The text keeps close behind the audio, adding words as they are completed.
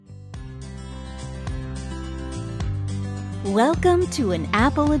Welcome to An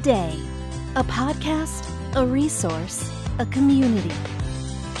Apple a Day, a podcast, a resource, a community.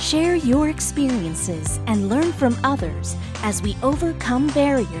 Share your experiences and learn from others as we overcome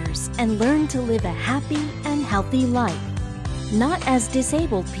barriers and learn to live a happy and healthy life. Not as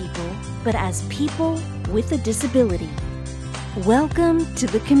disabled people, but as people with a disability. Welcome to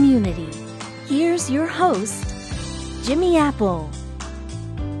the community. Here's your host, Jimmy Apple.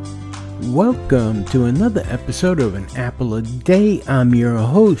 Welcome to another episode of An Apple a Day. I'm your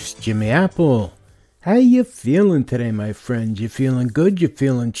host, Jimmy Apple. How you feeling today, my friends? You feeling good? You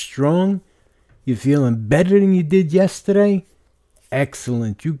feeling strong? You feeling better than you did yesterday?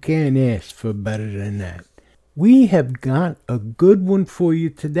 Excellent. You can't ask for better than that. We have got a good one for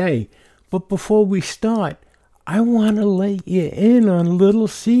you today. But before we start, I want to let you in on a little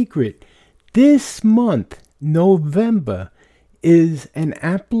secret. This month, November, is An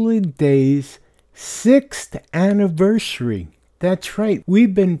Apple a Day's 6th anniversary. That's right.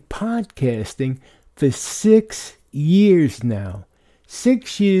 We've been podcasting for 6 years now.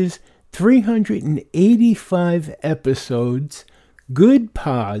 6 years, 385 episodes. Good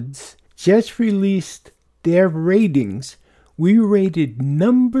Pods just released their ratings. We rated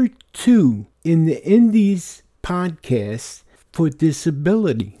number 2 in the Indies podcast for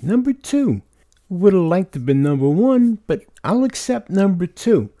disability. Number 2. Would have liked to be number 1, but I'll accept number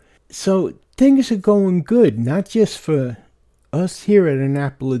 2. So things are going good, not just for us here at An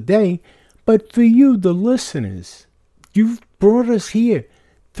Apple a Day, but for you, the listeners. You've brought us here.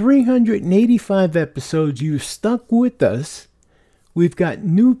 385 episodes. You've stuck with us. We've got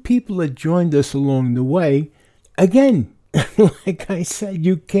new people that joined us along the way. Again, like I said,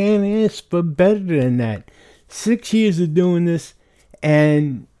 you can't ask for better than that. 6 years of doing this,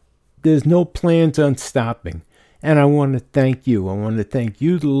 and there's no plans on stopping. And I want to thank you. I want to thank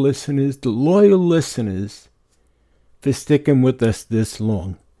you, the listeners, the loyal listeners, for sticking with us this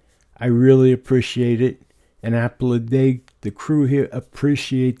long. I really appreciate it. An Apple a Day, the crew here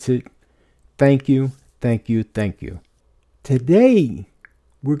appreciates it. Thank you, thank you, thank you. Today,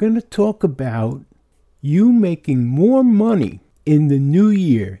 we're going to talk about you making more money in the new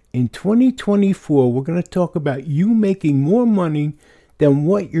year. In 2024, we're going to talk about you making more money than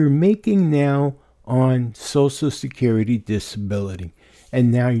what you're making now on Social Security disability.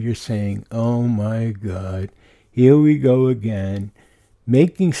 And now you're saying, oh my God, here we go again,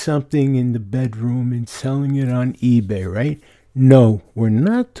 making something in the bedroom and selling it on eBay, right? No, we're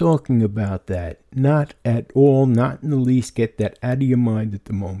not talking about that. Not at all, not in the least. Get that out of your mind at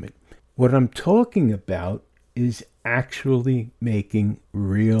the moment. What I'm talking about is actually making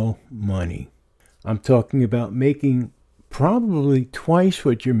real money. I'm talking about making probably twice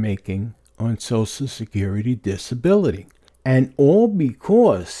what you're making on Social Security disability. And all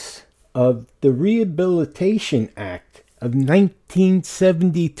because of the Rehabilitation Act of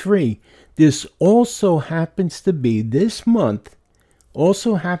 1973. This also happens to be, this month,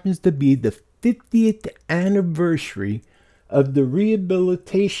 also happens to be the 50th anniversary of the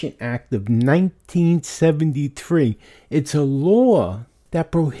Rehabilitation Act of 1973. It's a law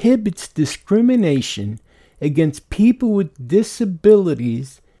that prohibits discrimination against people with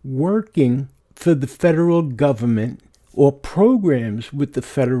disabilities working for the federal government or programs with the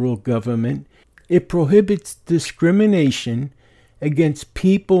federal government. It prohibits discrimination against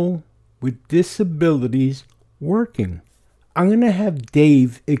people with disabilities working. I'm going to have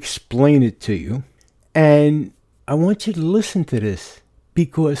Dave explain it to you, and I want you to listen to this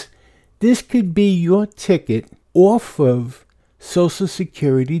because this could be your ticket off of Social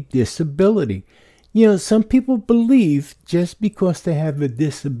Security disability. You know, some people believe just because they have a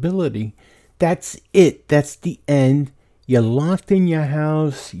disability, that's it. That's the end. You're locked in your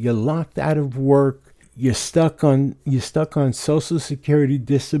house. You're locked out of work. You're stuck on Social Security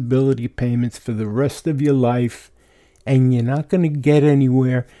disability payments for the rest of your life, and you're not going to get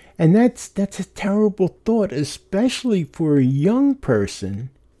anywhere. And that's a terrible thought, especially for a young person.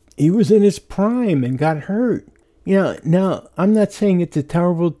 He was in his prime and got hurt. You know, now, I'm not saying it's a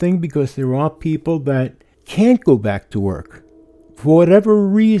terrible thing because there are people that can't go back to work. For whatever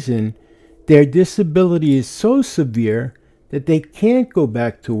reason, their disability is so severe that they can't go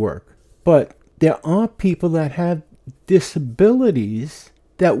back to work. But there are people that have disabilities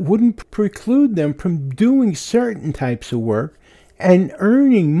that wouldn't preclude them from doing certain types of work and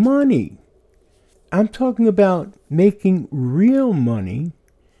earning money. I'm talking about making real money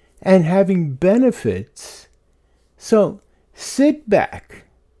and having benefits. So sit back,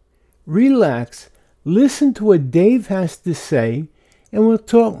 relax, listen to what Dave has to say, and we'll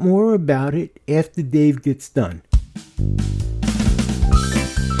talk more about it after Dave gets done.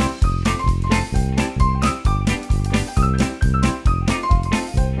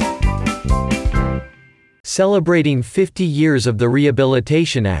 Celebrating 50 years of the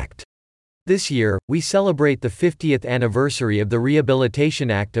Rehabilitation Act. This year, we celebrate the 50th anniversary of the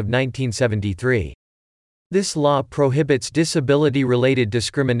Rehabilitation Act of 1973. This law prohibits disability-related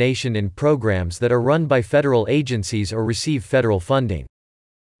discrimination in programs that are run by federal agencies or receive federal funding.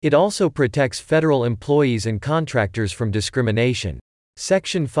 It also protects federal employees and contractors from discrimination.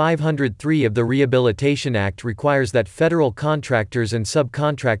 Section 503 of the Rehabilitation Act requires that federal contractors and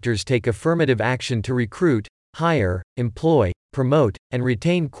subcontractors take affirmative action to recruit, hire, employ, promote, and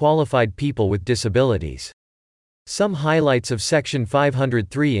retain qualified people with disabilities. Some highlights of Section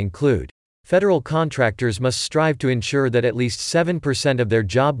 503 include: federal contractors must strive to ensure that at least 7% of their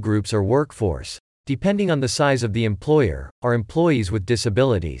job groups or workforce, depending on the size of the employer, are employees with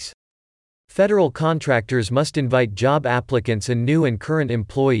disabilities. Federal contractors must invite job applicants and new and current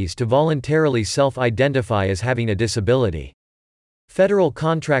employees to voluntarily self-identify as having a disability. Federal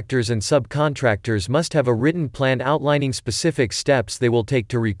contractors and subcontractors must have a written plan outlining specific steps they will take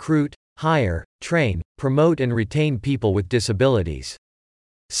to recruit, hire, train, promote and retain people with disabilities.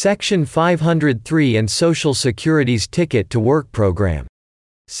 Section 503 and Social Security's Ticket to Work program.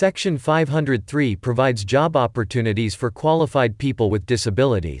 Section 503 provides job opportunities for qualified people with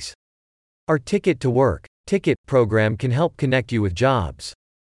disabilities. Our Ticket to Work (TICKET) program can help connect you with jobs.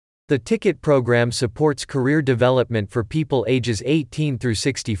 The TICKET program supports career development for people ages 18 through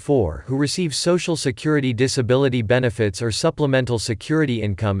 64 who receive Social Security disability benefits or supplemental security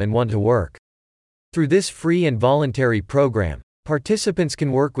income and want to work. Through this free and voluntary program, participants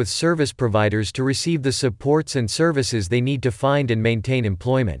can work with service providers to receive the supports and services they need to find and maintain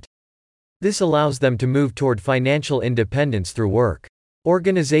employment. This allows them to move toward financial independence through work.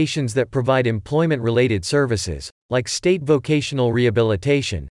 Organizations that provide employment-related services, like State Vocational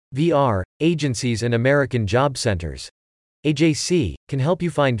Rehabilitation, VR, agencies and American Job Centers, AJC, can help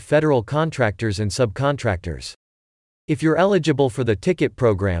you find federal contractors and subcontractors. If you're eligible for the TICKET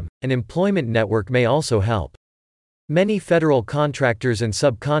program, an employment network may also help. Many federal contractors and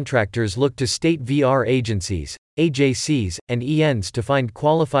subcontractors look to state VR agencies, AJCs, and ENs to find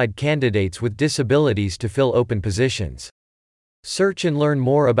qualified candidates with disabilities to fill open positions. Search and learn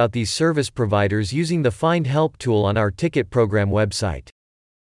more about these service providers using the Find Help tool on our TICKET program website.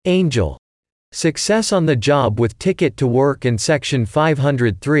 Angel. Success on the job with Ticket to Work and Section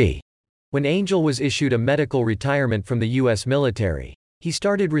 503. When Angel was issued a medical retirement from the U.S. military, he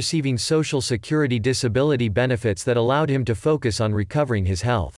started receiving Social Security disability benefits that allowed him to focus on recovering his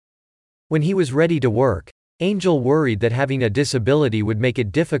health. When he was ready to work, Angel worried that having a disability would make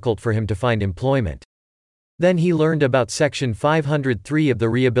it difficult for him to find employment. Then he learned about Section 503 of the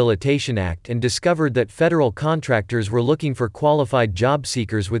Rehabilitation Act and discovered that federal contractors were looking for qualified job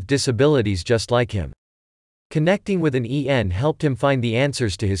seekers with disabilities just like him. Connecting with an EN helped him find the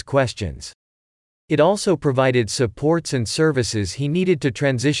answers to his questions. It also provided supports and services he needed to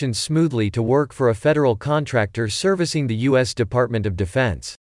transition smoothly to work for a federal contractor servicing the U.S. Department of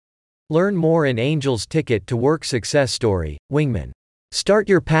Defense. Learn more in Angel's Ticket to Work success story, Wingman. Start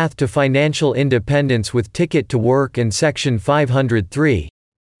your path to financial independence with Ticket to Work and Section 503.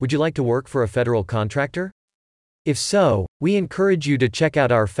 Would you like to work for a federal contractor? If so, we encourage you to check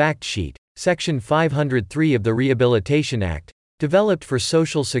out our fact sheet, Section 503 of the Rehabilitation Act, developed for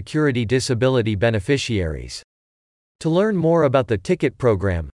Social Security disability beneficiaries. To learn more about the TICKET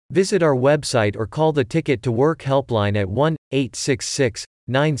program, visit our website or call the Ticket to Work helpline at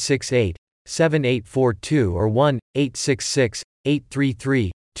 1-866-968-7842 or 1-866-833-2967,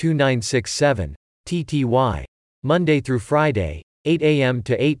 TTY, Monday through Friday, 8 a.m.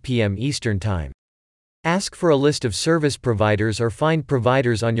 to 8 p.m. Eastern Time. Ask for a list of service providers or find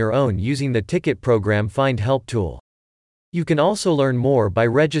providers on your own using the TICKET program Find Help tool. You can also learn more by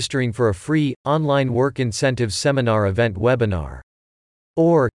registering for a free, online work incentives seminar event webinar.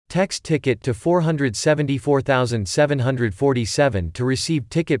 Or, text TICKET to 474,747 to receive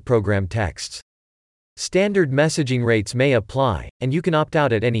TICKET program texts. Standard messaging rates may apply, and you can opt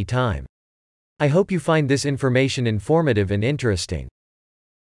out at any time. I hope you find this information informative and interesting.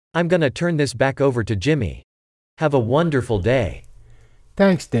 I'm gonna turn this back over to Jimmy. Have a wonderful day.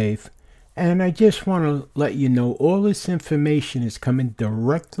 Thanks, Dave. And I just want to let you know all this information is coming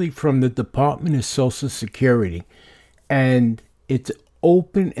directly from the Department of Social Security. And it's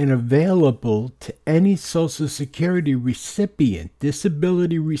open and available to any Social Security recipient,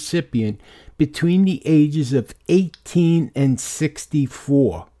 disability recipient, between the ages of 18 and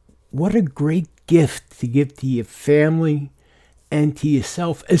 64. What a great gift to give to your family and to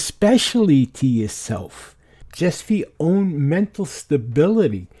yourself, especially to yourself. Just for your own mental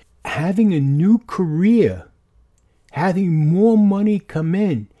stability, having a new career, having more money come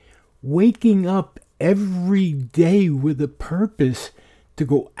in, waking up every day with a purpose to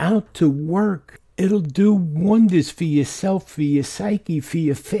go out to work. It'll do wonders for yourself, for your psyche, for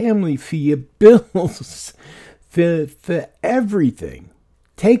your family, for your bills, for everything.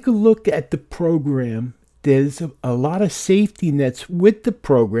 Take a look at the program. There's a lot of safety nets with the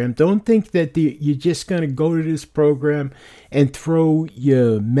program. Don't think that you're just going to go to this program and throw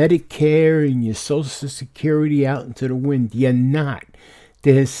your Medicare and your Social Security out into the wind. You're not.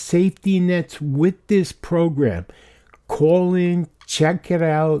 There's safety nets with this program. Call in, check it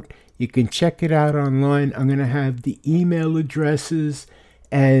out. You can check it out online. I'm going to have the email addresses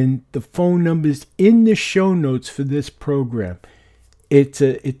and the phone numbers in the show notes for this program. It's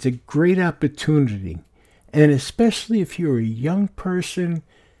a great opportunity. And especially if you're a young person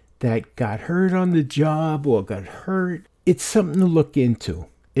that got hurt on the job or got hurt, it's something to look into.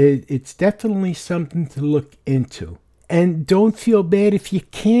 It's definitely something to look into. And don't feel bad if you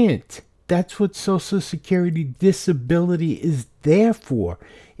can't. That's what Social Security disability is there for.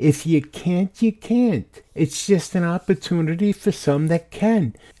 If you can't, you can't. It's just an opportunity for some that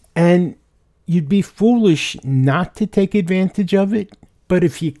can. And you'd be foolish not to take advantage of it. But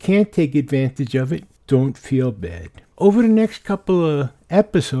if you can't take advantage of it, don't feel bad. Over the next couple of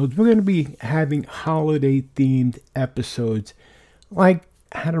episodes, we're going to be having holiday-themed episodes, like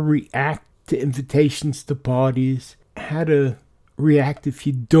how to react to invitations to parties, how to react if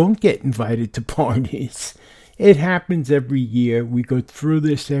you don't get invited to parties. It happens every year. We go through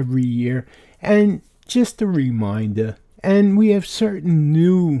this every year. And just a reminder, and we have certain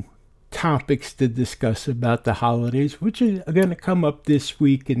new topics to discuss about the holidays, which are going to come up this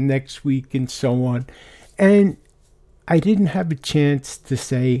week and next week and so on. And I didn't have a chance to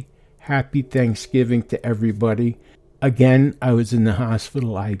say happy Thanksgiving to everybody. Again, I was in the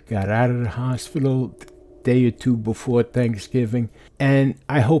hospital. I got out of the hospital a day or two before Thanksgiving. And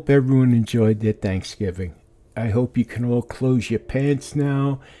I hope everyone enjoyed their Thanksgiving. I hope you can all close your pants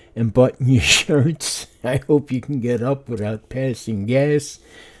now and button your shirts. I hope you can get up without passing gas.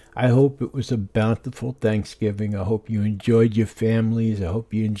 I hope it was a bountiful Thanksgiving. I hope you enjoyed your families. I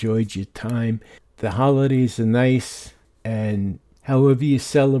hope you enjoyed your time. The holidays are nice, and however you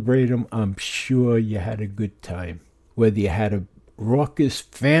celebrate them, I'm sure you had a good time. Whether you had a raucous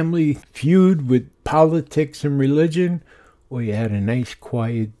family feud with politics and religion, or you had a nice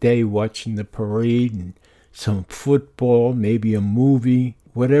quiet day watching the parade and some football, maybe a movie,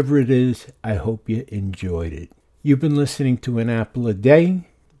 whatever it is, I hope you enjoyed it. You've been listening to An Apple a Day.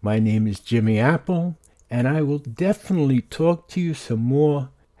 My name is Jimmy Apple, and I will definitely talk to you some more.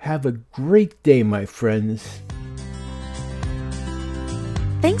 Have a great day, my friends.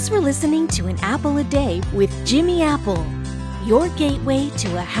 Thanks for listening to An Apple a Day with Jimmy Apple, your gateway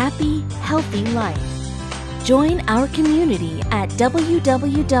to a happy, healthy life. Join our community at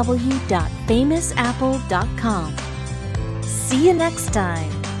www.famousapple.com. See you next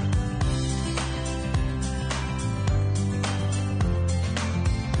time.